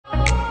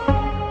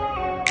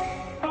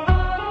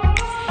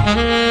Hey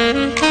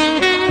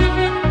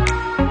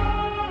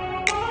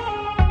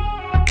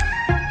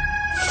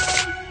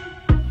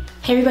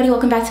everybody,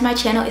 welcome back to my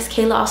channel. It's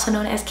Kayla, also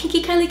known as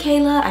Kinky Curly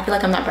Kayla. I feel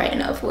like I'm not bright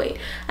enough. Wait,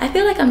 I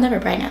feel like I'm never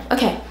bright enough.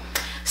 Okay,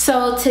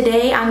 so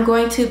today I'm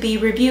going to be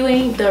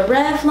reviewing the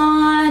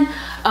Revlon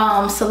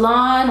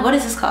Salon, what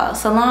is this called?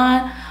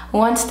 Salon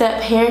One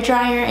Step Hair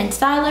Dryer and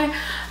Styler.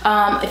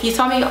 If you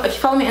follow me on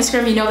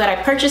Instagram, you know that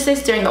I purchased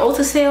this during the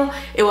Ulta sale.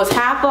 It was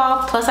half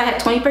off, plus I had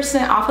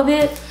 20% off of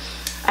it.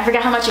 I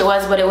forgot how much it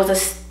was, but it was a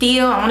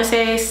steal. I want to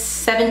say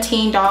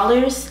 $17.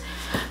 But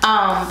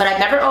I've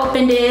never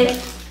opened it.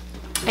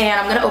 And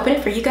I'm gonna open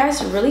it for you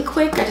guys really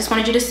quick. I just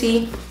wanted you to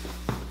see.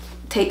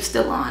 Tape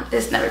still on.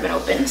 It's never been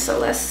opened, so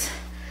let's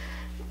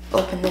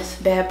open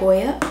this bad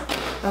boy up.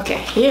 Okay,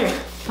 here,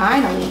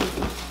 finally.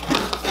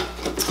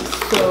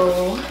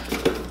 So,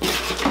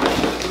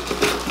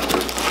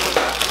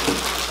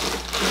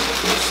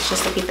 it's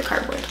just a piece of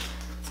cardboard.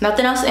 There's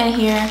nothing else in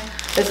here.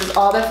 This is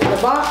all that's in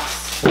the box.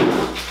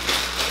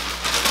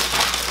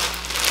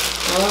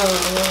 Whoa.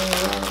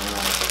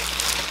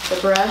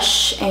 The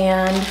brush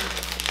and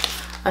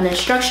an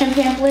instruction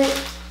pamphlet.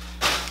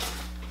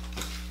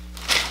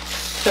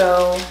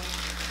 So,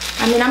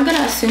 I mean, I'm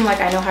gonna assume like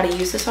I know how to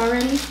use this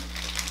already.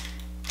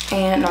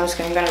 And no, I'm just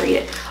kidding, I'm gonna read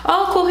it.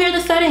 Oh, cool, here are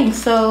the settings.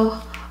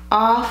 So,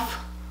 off,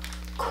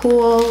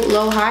 cool,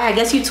 low, high. I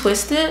guess you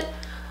twist it.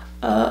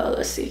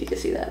 Let's see if you can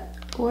see that.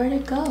 Where'd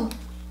it go?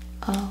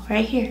 Oh,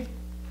 right here.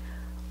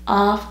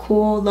 Off,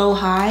 cool, low,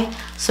 high.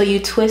 So you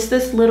twist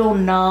this little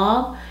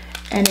knob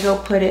and it'll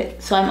put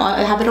it, so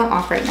I have it on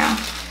off right now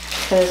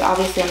because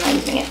obviously I'm not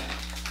using it.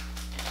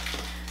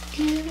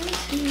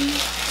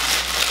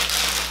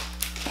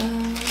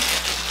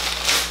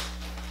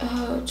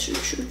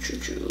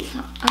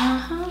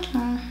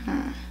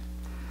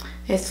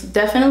 It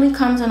definitely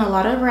comes in a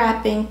lot of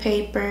wrapping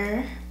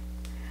paper,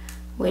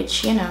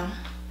 which, you know,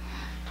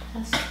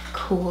 that's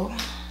cool.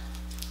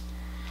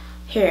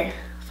 Here,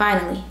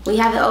 finally, we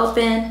have it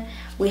open.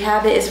 We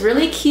have it. It's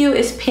really cute.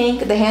 It's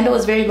pink. The handle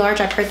is very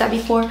large. I've heard that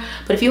before,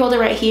 but if you hold it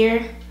right here,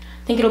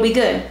 I think it'll be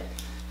good.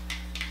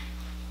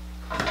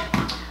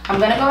 I'm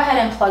gonna go ahead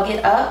and plug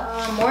it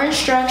up. More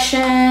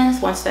instructions,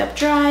 one-step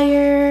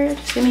dryer.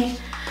 Excuse me.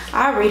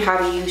 I'll read how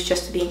to use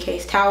just to be in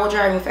case. Towel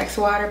dryer, remove excess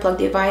water, plug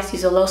the device,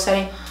 use a low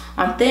setting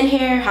on thin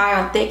hair, high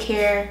on thick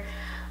hair.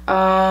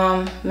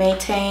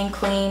 Maintain,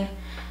 clean,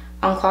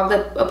 unclog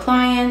the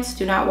appliance,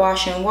 do not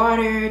wash in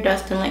water.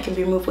 Dust and lint can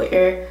be removed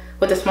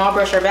with a small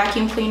brush or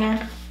vacuum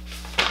cleaner.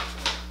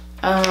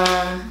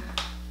 I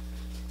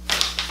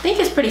think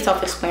it's pretty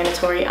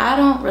self-explanatory. I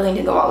don't really need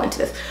to go all into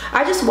this.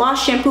 I just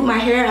washed, shampooed my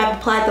hair. I've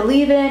applied the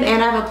leave-in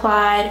and I've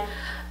applied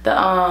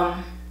the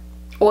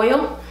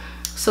oil.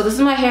 So this is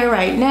my hair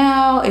right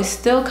now. It's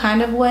still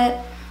kind of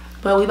wet,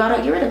 but we about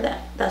to get rid of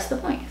that. That's the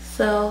point.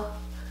 So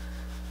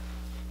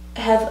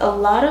it has a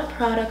lot of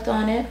product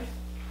on it.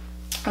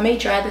 I may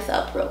dry this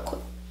up real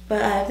quick.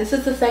 But this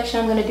is the section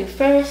I'm gonna do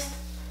first.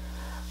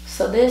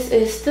 So this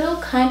is still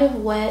kind of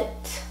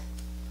wet.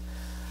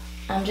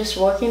 I'm just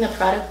working the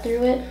product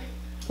through it.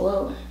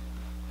 Whoa.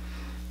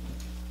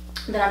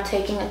 Then I'm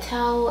taking a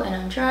towel and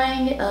I'm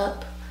drying it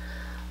up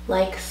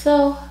like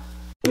so.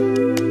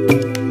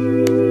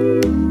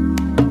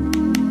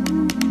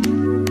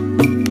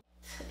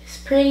 It's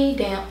pretty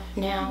damp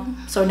now.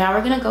 So now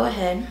we're gonna go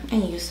ahead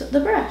and use the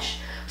brush.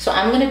 So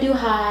I'm gonna do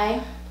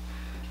high,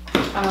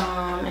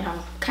 and I'm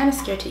kind of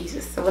scared to use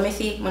this. So let me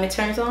see when it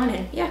turns on,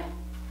 and yeah.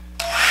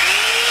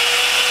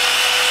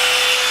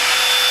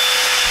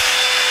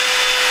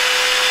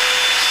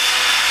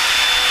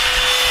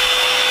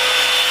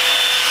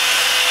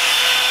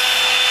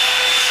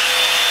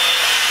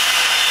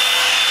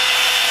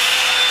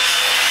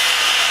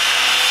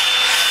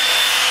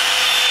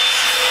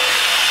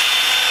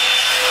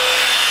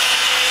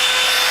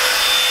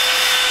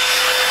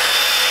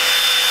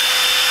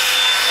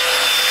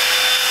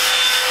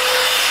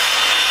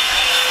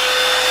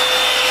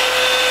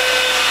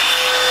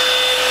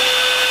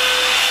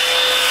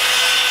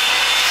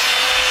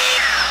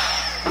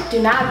 Do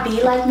not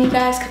be like me,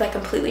 guys, because I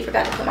completely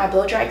forgot to put my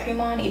blow dry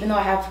cream on, even though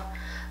I have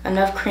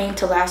enough cream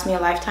to last me a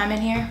lifetime in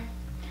here.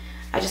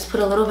 I just put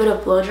a little bit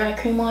of blow dry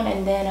cream on,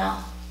 and then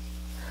and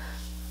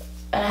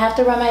I have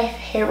to run my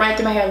hair right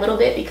through my hair a little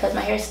bit because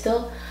my hair is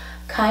still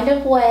kind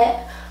of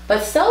wet,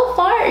 but so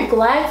far it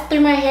glides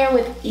through my hair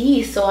with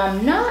ease, so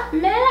I'm not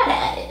mad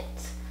at it.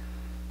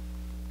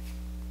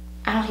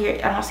 I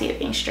don't see it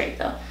being straight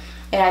though.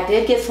 And I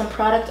did get some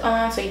product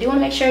on, so you do want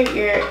to make sure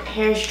your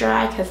hair is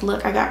dry, because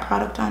look, I got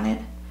product on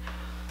it.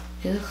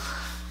 Ugh.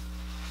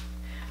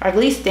 Or at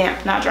least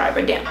damp, not dry,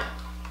 but damp.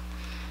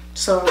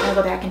 So we're gonna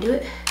go back and do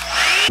it.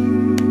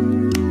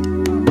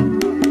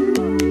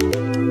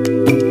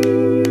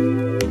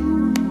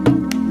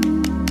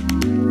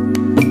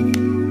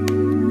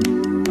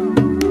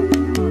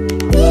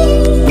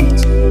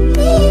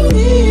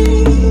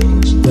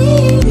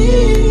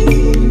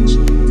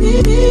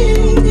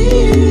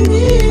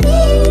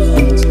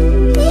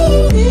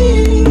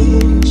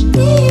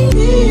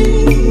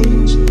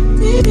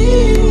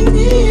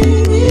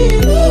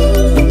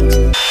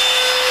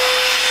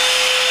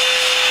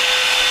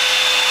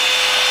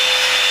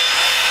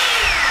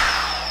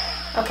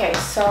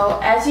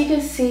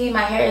 can see,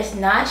 my hair is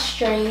not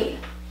straight.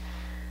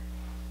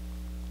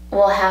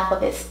 Well, half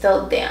of it's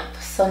still damp.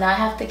 So now I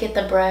have to get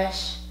the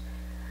brush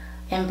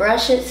and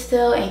brush it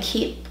still and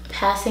keep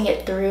passing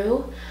it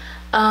through.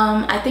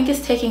 I think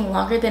it's taking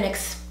longer than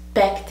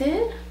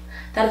expected.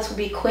 That it will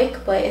be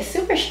quick, but it's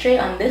super straight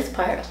on this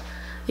part.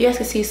 You guys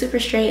can see it's super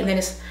straight, and then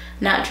it's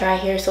not dry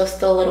here, so it's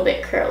still a little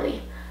bit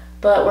curly.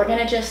 But we're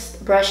gonna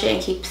just brush it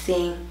and keep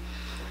seeing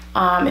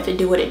if it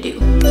do what it do.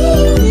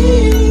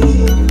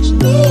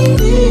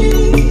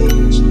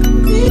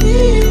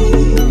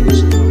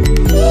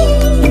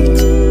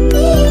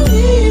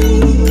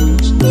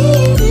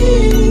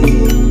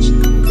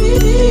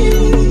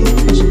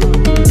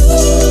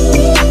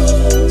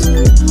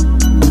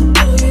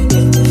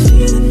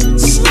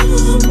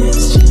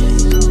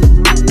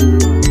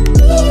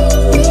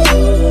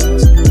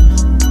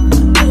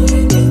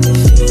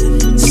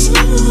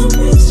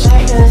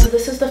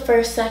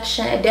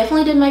 Section. It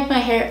definitely did make my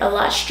hair a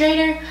lot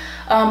straighter,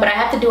 but I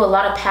have to do a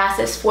lot of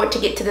passes for it to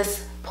get to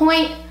this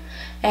point.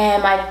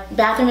 And my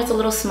bathroom is a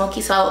little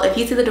smoky, so if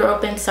you see the door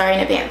open, sorry in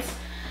advance.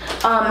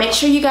 Make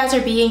sure you guys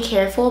are being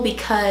careful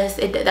because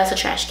that's a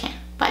trash can,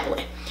 by the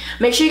way.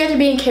 Make sure you guys are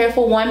being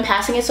careful. One,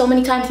 passing it so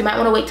many times, you might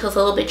want to wait till it's a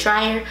little bit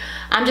drier.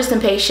 I'm just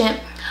impatient,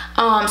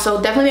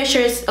 so definitely make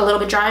sure it's a little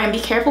bit drier, and be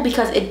careful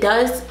because it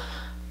does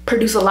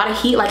produce a lot of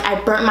heat. Like,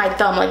 I burnt my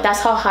thumb, like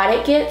that's how hot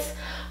it gets.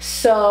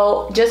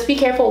 So just be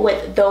careful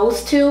with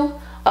those two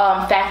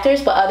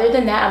factors, but other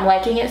than that, I'm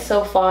liking it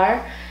so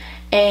far.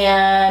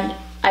 And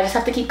I just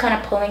have to keep kind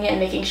of pulling it and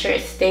making sure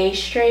it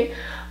stays straight,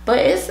 but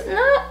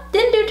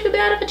didn't do too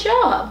bad of a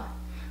job.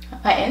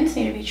 My ends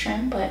need to be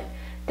trimmed, but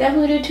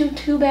definitely didn't do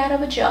too bad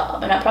of a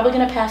job. And I'm probably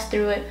gonna pass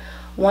through it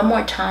one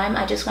more time.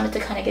 I just wanted to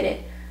kind of get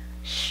it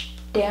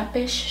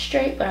dampish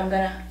straight, but I'm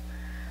gonna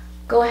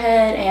go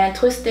ahead and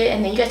twist it,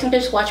 and then you guys can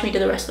just watch me do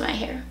the rest of my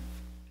hair.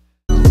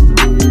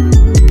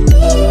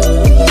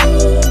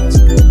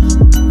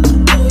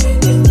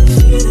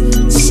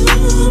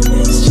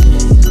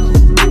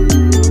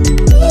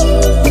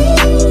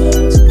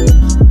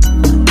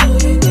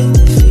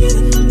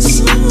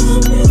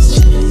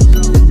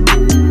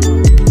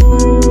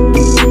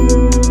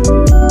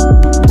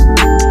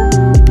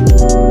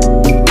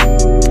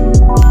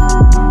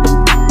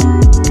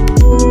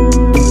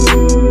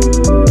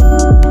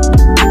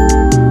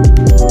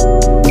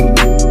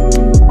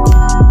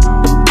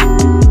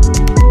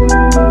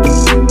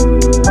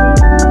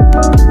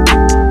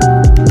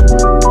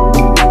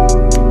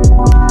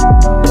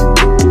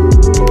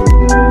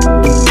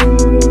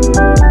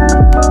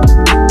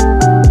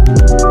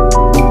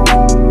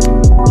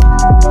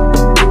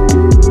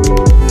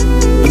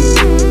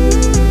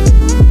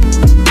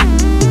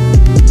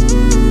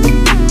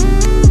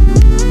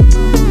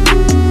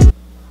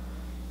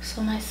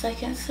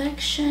 Second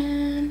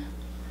section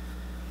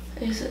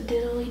is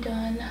diddly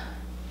done.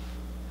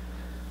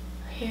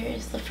 Here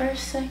is the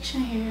first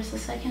section, here is the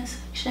second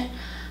section.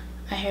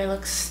 My hair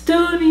looks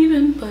still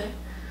uneven, but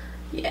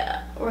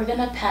yeah, we're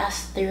gonna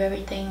pass through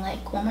everything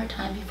like one more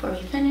time before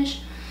we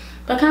finish.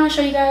 But I kind of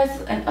show you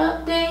guys an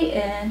update,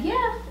 and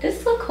yeah,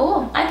 it's so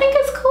cool. I think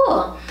it's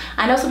cool.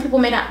 I know some people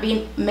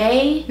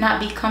may not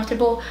be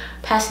comfortable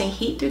passing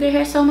heat through their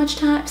hair so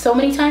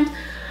many times.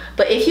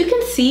 But if you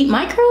can see,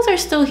 my curls are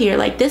still here.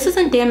 Like, this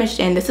isn't damaged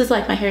in. This is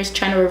like my hair is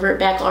trying to revert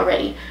back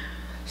already.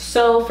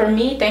 So for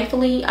me,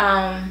 thankfully,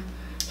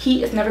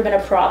 heat has never been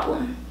a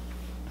problem.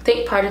 I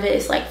think part of it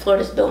is like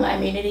Florida's built my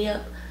immunity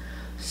up.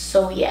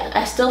 So yeah,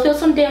 I still feel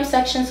some damp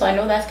sections, so I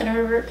know that's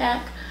gonna revert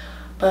back.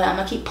 But I'm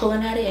gonna keep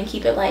pulling at it and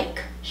keep it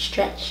like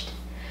stretched.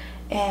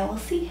 And we'll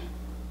see.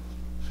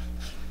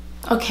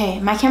 Okay,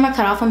 my camera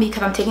cut off on me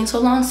because I'm taking so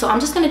long, so I'm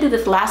just gonna do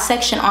this last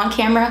section on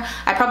camera.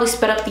 I probably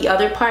sped up the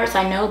other parts,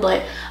 I know,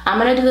 but I'm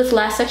gonna do this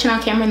last section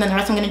on camera, and then the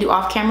rest I'm gonna do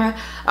off camera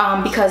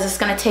because it's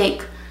gonna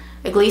take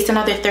at least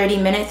another 30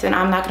 minutes, and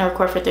I'm not gonna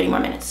record for 30 more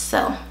minutes. So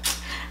I'm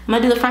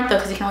gonna do the front though,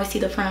 because you can always see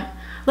the front.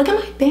 Look at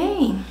my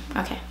bang.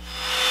 Okay.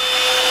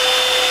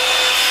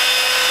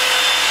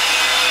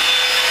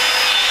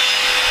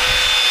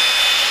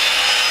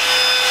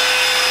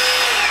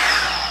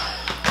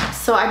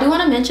 So I do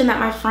want to mention that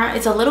my front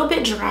is a little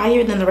bit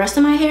drier than the rest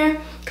of my hair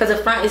because the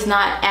front is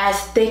not as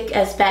thick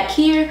as back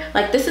here.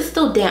 Like, this is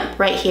still damp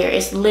right here.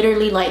 It's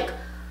literally like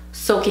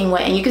soaking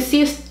wet, and you can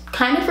see it's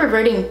kind of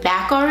reverting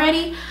back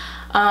already.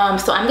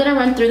 So I'm gonna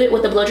run through it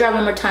with the blow dry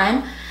one more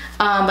time.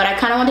 But I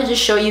kind of wanted to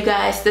show you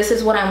guys, this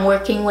is what I'm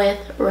working with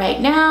right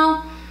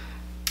now.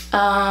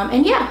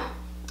 And yeah,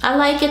 I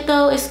like it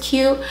though, it's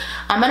cute.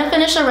 I'm gonna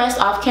finish the rest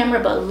off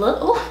camera, but look,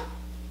 oh,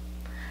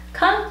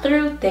 come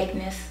through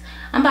thickness.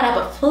 I'm about to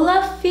have a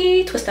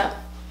fluffy twist up.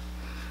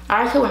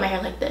 I could wear my hair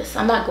like this.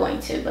 I'm not going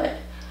to, but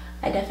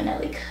I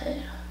definitely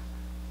could.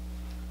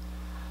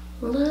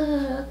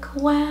 Look,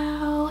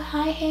 wow,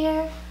 hi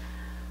hair.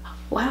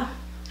 Wow.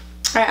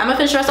 All right, I'm gonna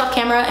finish the rest off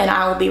camera and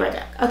I will be right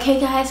back. Okay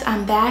guys,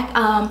 I'm back.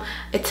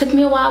 It took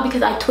me a while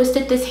because I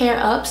twisted this hair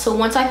up. So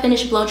once I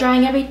finished blow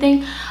drying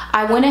everything,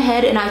 I went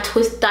ahead and I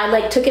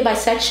like took it by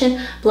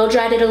section, blow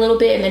dried it a little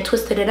bit and then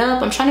twisted it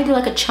up. I'm trying to do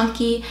like a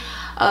chunky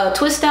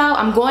twist out.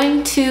 I'm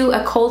going to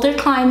a colder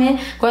climate,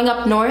 going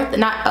up north,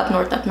 not up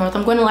north,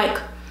 I'm going to like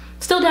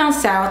still down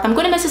south. I'm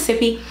going to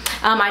Mississippi.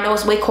 I know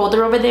it's way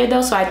colder over there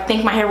though, so I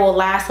think my hair will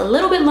last a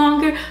little bit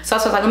longer. So I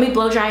was like, let me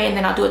blow dry it and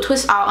then I'll do a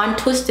twist. I'll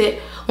untwist it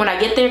when I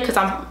get there because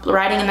I'm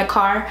riding in the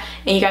car.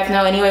 And you guys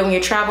know anyway, when you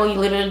travel, you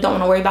literally don't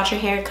want to worry about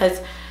your hair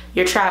because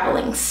you're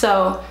traveling.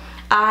 So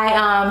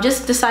I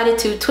just decided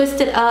to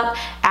twist it up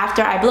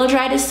after I blow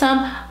dried it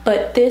some.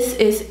 But this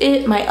is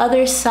it, my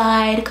other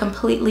side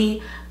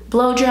completely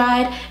blow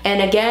dried. And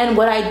again,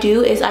 what I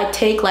do is I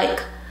take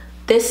like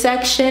this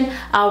section,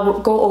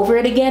 I'll go over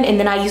it again, and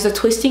then I use a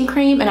twisting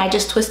cream and I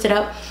just twist it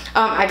up.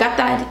 I got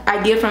that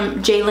idea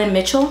from Jalen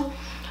Mitchell,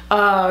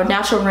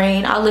 Natural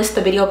Rain. I'll list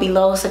the video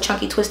below. It's a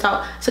chunky twist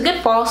out. It's a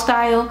good fall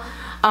style.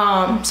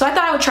 So I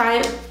thought I would try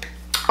it.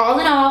 All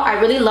in all, I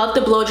really love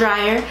the blow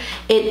dryer.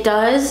 It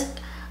does,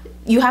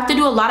 you have to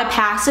do a lot of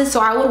passes,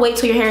 so I would wait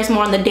till your hair is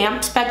more on the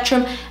damp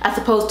spectrum as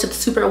opposed to the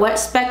super wet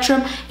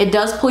spectrum. It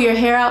does pull your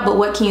hair out, but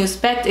what can you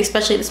expect,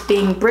 especially this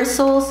being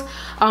bristles.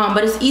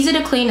 But it's easy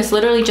to clean. It's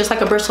literally just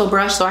like a bristle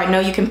brush, so I know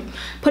you can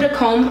put a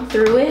comb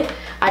through it.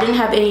 I didn't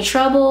have any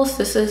troubles.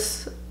 This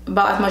is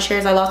about as much hair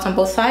as I lost on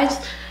both sides.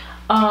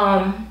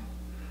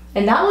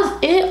 And that was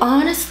it,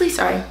 honestly.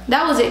 Sorry,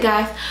 that was it,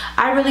 guys.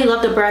 I really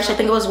love the brush. I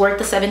think it was worth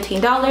the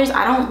 $17.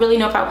 I don't really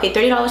know if I would pay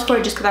 $30 for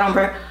it just because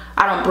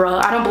I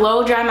don't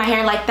blow dry my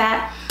hair like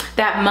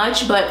that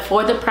much, but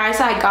for the price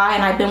I got,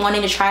 and I've been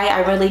wanting to try it,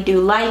 I really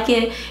do like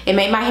it. It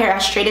made my hair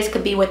as straight as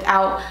could be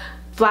without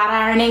flat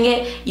ironing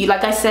it. You,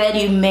 like I said,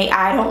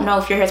 I don't know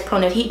if your hair is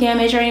prone to heat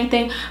damage or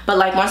anything, but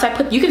like once I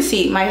put, you can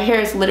see my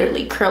hair is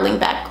literally curling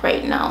back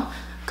right now.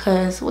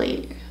 Cause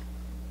wait,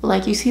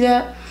 like you see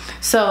that?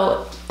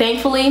 So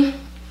thankfully,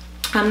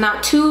 I'm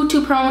not too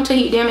prone to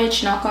heat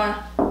damage, knock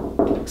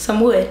on some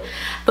wood.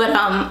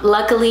 But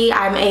luckily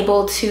I'm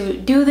able to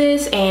do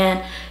this,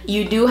 and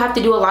you do have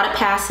to do a lot of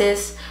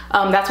passes.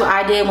 That's what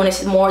I did. When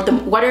it's more, the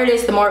wetter it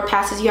is, the more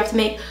passes you have to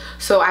make.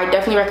 So I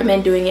definitely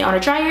recommend doing it on a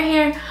drier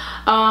hair.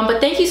 But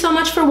thank you so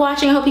much for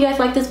watching. I hope you guys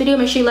liked this video.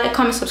 Make sure you like,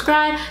 comment,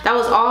 subscribe. That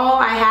was all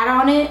I had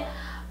on it.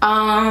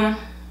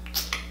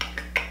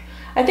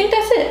 I think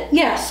that's it.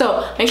 Yeah,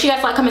 so make sure you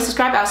guys like, comment,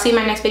 subscribe. I'll see you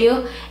in my next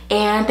video,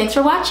 and thanks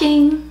for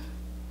watching.